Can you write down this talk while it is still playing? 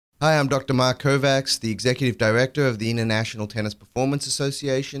Hi, I'm Dr. Mark Kovacs, the Executive Director of the International Tennis Performance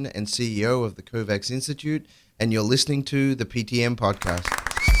Association and CEO of the Kovacs Institute, and you're listening to the PTM Podcast.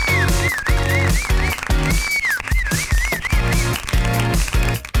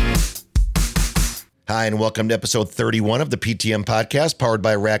 Hi, and welcome to episode 31 of the PTM Podcast, powered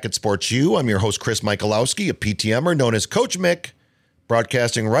by Racket Sports U. I'm your host, Chris Michalowski, a PTMer known as Coach Mick,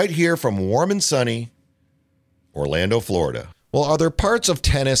 broadcasting right here from warm and sunny Orlando, Florida. Well, are there parts of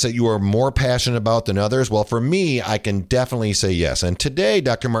tennis that you are more passionate about than others? Well, for me, I can definitely say yes. And today,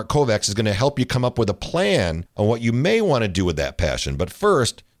 Dr. Mark Kovacs is going to help you come up with a plan on what you may want to do with that passion. But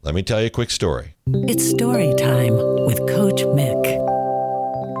first, let me tell you a quick story. It's story time with Coach Mick.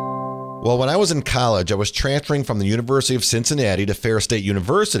 Well, when I was in college, I was transferring from the University of Cincinnati to Fair State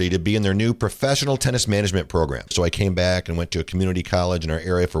University to be in their new professional tennis management program. So I came back and went to a community college in our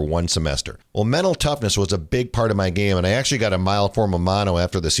area for one semester. Well, mental toughness was a big part of my game, and I actually got a mild form of mono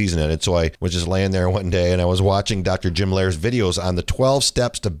after the season ended. So I was just laying there one day, and I was watching Dr. Jim Lair's videos on the 12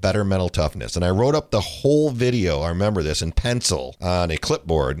 steps to better mental toughness. And I wrote up the whole video, I remember this, in pencil on a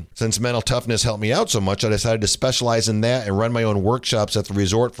clipboard. Since mental toughness helped me out so much, I decided to specialize in that and run my own workshops at the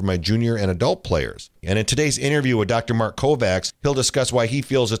resort for my junior and adult players. And in today's interview with Dr. Mark Kovacs, he'll discuss why he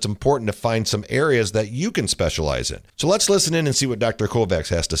feels it's important to find some areas that you can specialize in. So let's listen in and see what Dr. Kovacs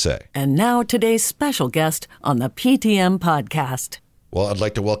has to say. And now today's special guest on the PTM Podcast. Well, I'd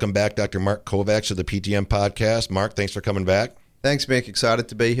like to welcome back Dr. Mark Kovacs to the PTM Podcast. Mark, thanks for coming back. Thanks, Mick. Excited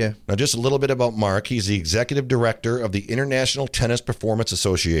to be here. Now, just a little bit about Mark. He's the Executive Director of the International Tennis Performance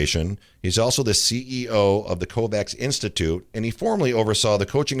Association. He's also the CEO of the Kovacs Institute, and he formerly oversaw the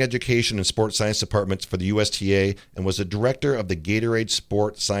coaching education and sports science departments for the USTA and was the director of the Gatorade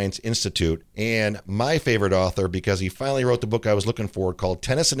Sport Science Institute, and my favorite author because he finally wrote the book I was looking for called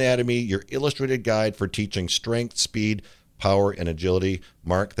Tennis Anatomy, Your Illustrated Guide for Teaching Strength, Speed, Power, and Agility.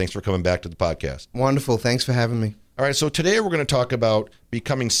 Mark, thanks for coming back to the podcast. Wonderful. Thanks for having me. All right, so today we're going to talk about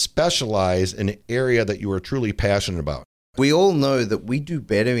becoming specialized in an area that you are truly passionate about. We all know that we do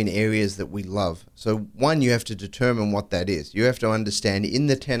better in areas that we love. So one, you have to determine what that is. You have to understand in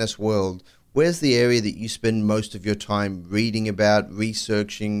the tennis world, where's the area that you spend most of your time reading about,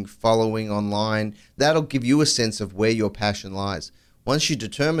 researching, following online. That'll give you a sense of where your passion lies. Once you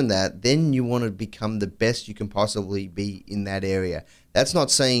determine that, then you want to become the best you can possibly be in that area. That's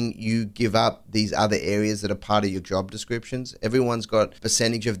not saying you give up these other areas that are part of your job descriptions. Everyone's got a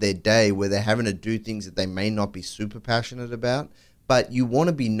percentage of their day where they're having to do things that they may not be super passionate about, but you want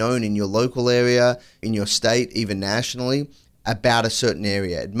to be known in your local area, in your state, even nationally, about a certain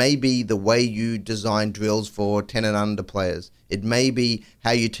area. It may be the way you design drills for 10 and under players. It may be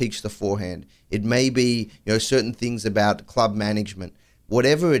how you teach the forehand. It may be, certain things about club management.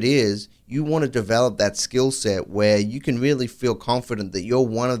 Whatever it is, you want to develop that skill set where you can really feel confident that you're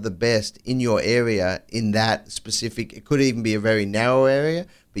one of the best in your area in that specific, it could even be a very narrow area,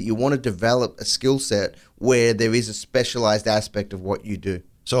 but you want to develop a skill set where there is a specialized aspect of what you do.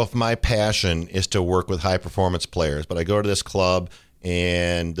 So if my passion is to work with high performance players, but I go to this club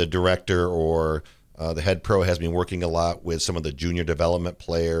and the director or the head pro has been working a lot with some of the junior development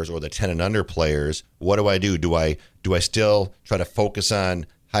players or the 10 and under players, what do? Do I still try to focus on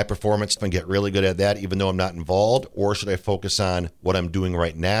high performance and get really good at that even though I'm not involved? Or should I focus on what I'm doing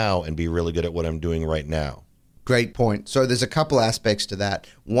right now and be really good at what I'm doing right now? Great point. So there's a couple aspects to that.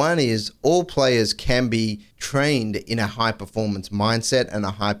 One is all players can be trained in a high performance mindset and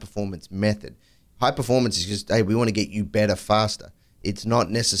a high performance method. High performance is just, hey, we want to get you better faster. It's not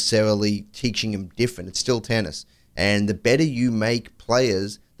necessarily teaching them different. It's still tennis. And the better you make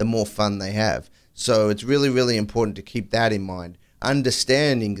players, the more fun they have. So it's really, really important to keep that in mind.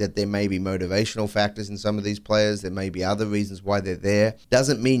 Understanding that there may be motivational factors in some of these players, there may be other reasons why they're there,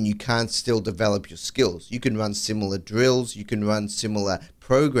 doesn't mean you can't still develop your skills. You can run similar drills, you can run similar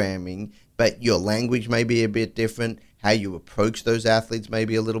programming, but your language may be a bit different, how you approach those athletes may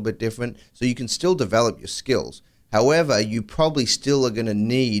be a little bit different, so you can still develop your skills. However, you probably still are going to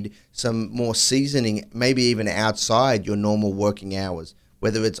need some more seasoning, maybe even outside your normal working hours,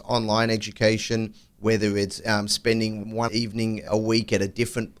 whether it's online education, whether it's spending one evening a week at a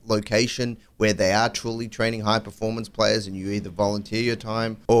different location where they are truly training high-performance players and you either volunteer your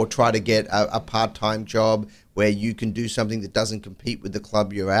time or try to get a part-time job where you can do something that doesn't compete with the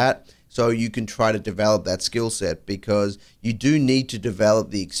club you're at. So you can try to develop that skill set because you do need to develop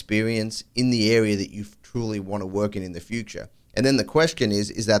the experience in the area that you truly want to work in the future. And then the question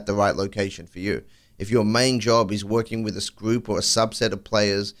is that the right location for you? If your main job is working with a group or a subset of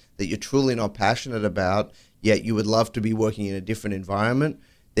players that you're truly not passionate about, yet you would love to be working in a different environment,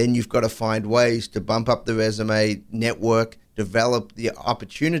 then you've got to find ways to bump up the resume, network, develop the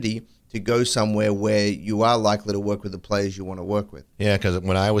opportunity to go somewhere where you are likely to work with the players you want to work with. Yeah, because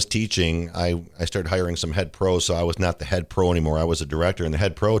when I was teaching, I started hiring some head pros, so I was not the head pro anymore. I was a director, and the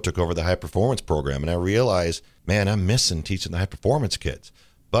head pro took over the high performance program, and I realized, man, I'm missing teaching the high performance kids.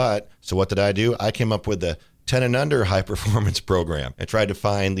 So what did I do? I came up with the 10 and under high performance program and tried to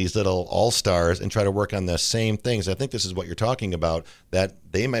find these little all-stars and try to work on the same things. I think this is what you're talking about, that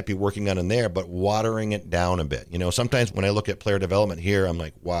they might be working on in there, but watering it down a bit. Sometimes when I look at player development here, I'm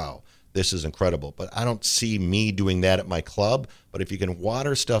like, wow, this is incredible. But I don't see me doing that at my club. But if you can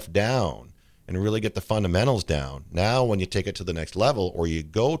water stuff down and really get the fundamentals down, now when you take it to the next level or you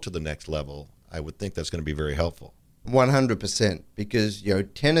go to the next level, I would think that's going to be very helpful. 100%, because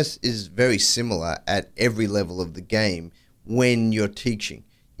tennis is very similar at every level of the game when you're teaching.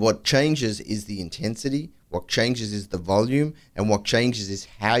 What changes is the intensity, what changes is the volume, and what changes is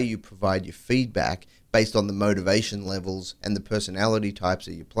how you provide your feedback based on the motivation levels and the personality types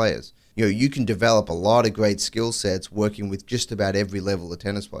of your players. You can develop a lot of great skill sets working with just about every level of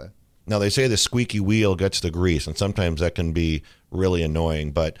tennis player. Now, they say the squeaky wheel gets the grease, and sometimes that can be really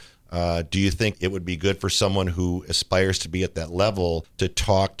annoying, but do you think it would be good for someone who aspires to be at that level to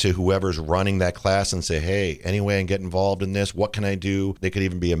talk to whoever's running that class and say, hey, any way I can get involved in this? What can I do? They could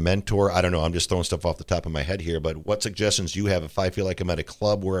even be a mentor. I don't know. I'm just throwing stuff off the top of my head here. But what suggestions do you have if I feel like I'm at a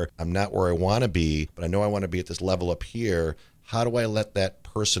club where I'm not where I want to be, but I know I want to be at this level up here? How do I let that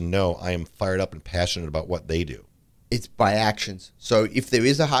person know I am fired up and passionate about what they do? It's by actions. So if there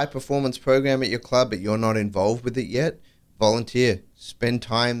is a high performance program at your club, but you're not involved with it yet, volunteer. Spend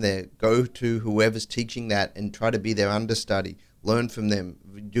time there. Go to whoever's teaching that and try to be their understudy. Learn from them.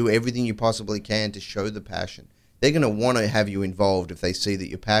 Do everything you possibly can to show the passion. They're going to want to have you involved if they see that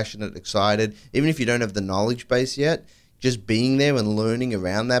you're passionate, excited. Even if you don't have the knowledge base yet, just being there and learning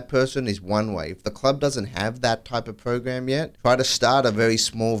around that person is one way. If the club doesn't have that type of program yet, try to start a very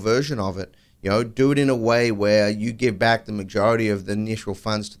small version of it. Do it in a way where you give back the majority of the initial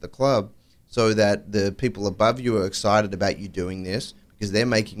funds to the club, so that the people above you are excited about you doing this because they're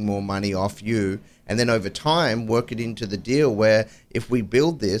making more money off you. And then over time, work it into the deal where if we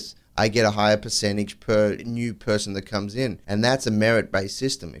build this, I get a higher percentage per new person that comes in. And that's a merit-based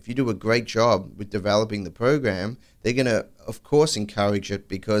system. If you do a great job with developing the program, they're going to, of course, encourage it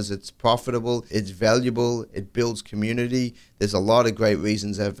because it's profitable, it's valuable, it builds community. There's a lot of great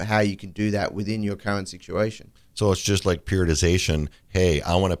reasons of how you can do that within your current situation. So it's just like periodization. Hey,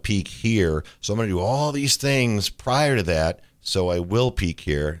 I want to peak here, so I'm going to do all these things prior to that, so I will peak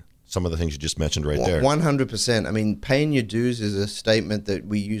here. Some of the things you just mentioned right there. 100%. I mean, paying your dues is a statement that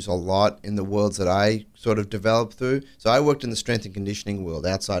we use a lot in the worlds that I sort of developed through. So I worked in the strength and conditioning world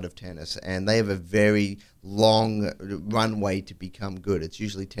outside of tennis, and they have a very long runway to become good. It's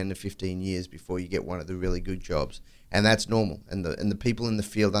usually 10 to 15 years before you get one of the really good jobs. And that's normal. And the people in the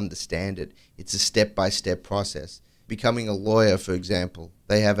field understand it. It's a step-by-step process. Becoming a lawyer, for example,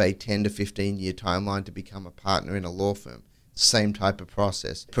 they have a 10 to 15-year timeline to become a partner in a law firm. Same type of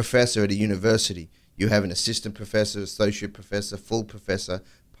process. Professor at a university, you have an assistant professor, associate professor, full professor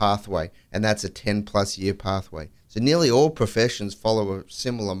pathway, and that's a 10-plus year pathway. So nearly all professions follow a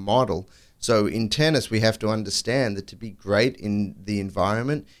similar model. So in tennis, we have to understand that to be great in the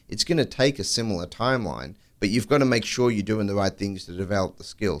environment, it's going to take a similar timeline. But you've got to make sure you're doing the right things to develop the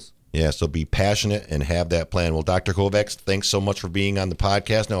skills. Yeah, so be passionate and have that plan. Well, Dr. Kovacs, thanks so much for being on the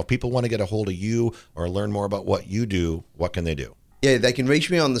podcast. Now, if people want to get a hold of you or learn more about what you do, what can they do? Yeah, they can reach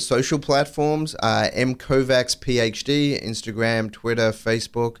me on the social platforms, mkovacs PhD, Instagram, Twitter,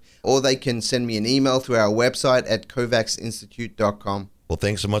 Facebook, or they can send me an email through our website at kovacsinstitute.com. Well,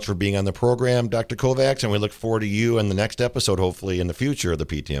 thanks so much for being on the program, Dr. Kovacs, and we look forward to you in the next episode, hopefully in the future of the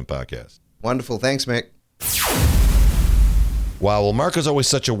PTM podcast. Wonderful. Thanks, Mick. Wow, well, Mark is always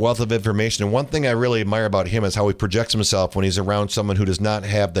such a wealth of information, and one thing I really admire about him is how he projects himself when he's around someone who does not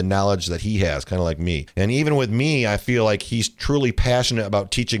have the knowledge that he has, kind of like me. And even with me, I feel like he's truly passionate about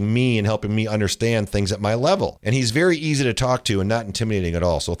teaching me and helping me understand things at my level. And he's very easy to talk to and not intimidating at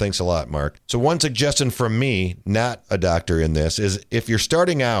all, so thanks a lot, Mark. So one suggestion from me, not a doctor in this, is if you're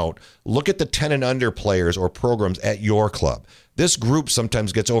starting out, look at the 10 and under players or programs at your club. This group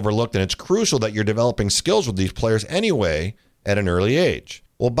sometimes gets overlooked, and it's crucial that you're developing skills with these players anyway, at an early age.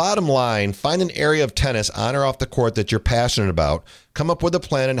 Well, bottom line, find an area of tennis on or off the court that you're passionate about. Come up with a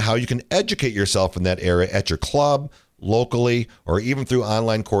plan on how you can educate yourself in that area at your club, locally, or even through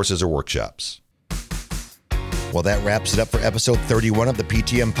online courses or workshops. Well, that wraps it up for episode 31 of the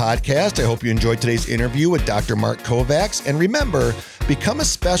PTM podcast. I hope you enjoyed today's interview with Dr. Mark Kovacs. And remember, Become a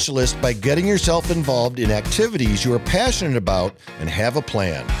specialist by getting yourself involved in activities you are passionate about and have a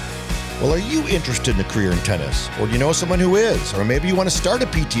plan. Well, are you interested in a career in tennis? Or do you know someone who is? Or maybe you want to start a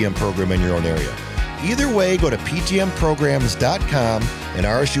PTM program in your own area. Either way, go to ptmprograms.com and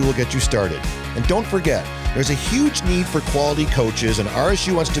RSU will get you started. And don't forget, there's a huge need for quality coaches, and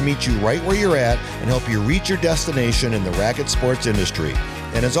RSU wants to meet you right where you're at and help you reach your destination in the racket sports industry.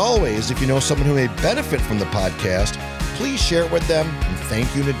 And as always, if you know someone who may benefit from the podcast, please share it with them, and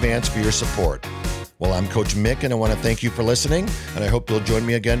thank you in advance for your support. Well, I'm Coach Mick, and I want to thank you for listening, and I hope you'll join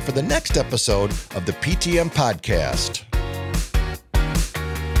me again for the next episode of the PTM Podcast.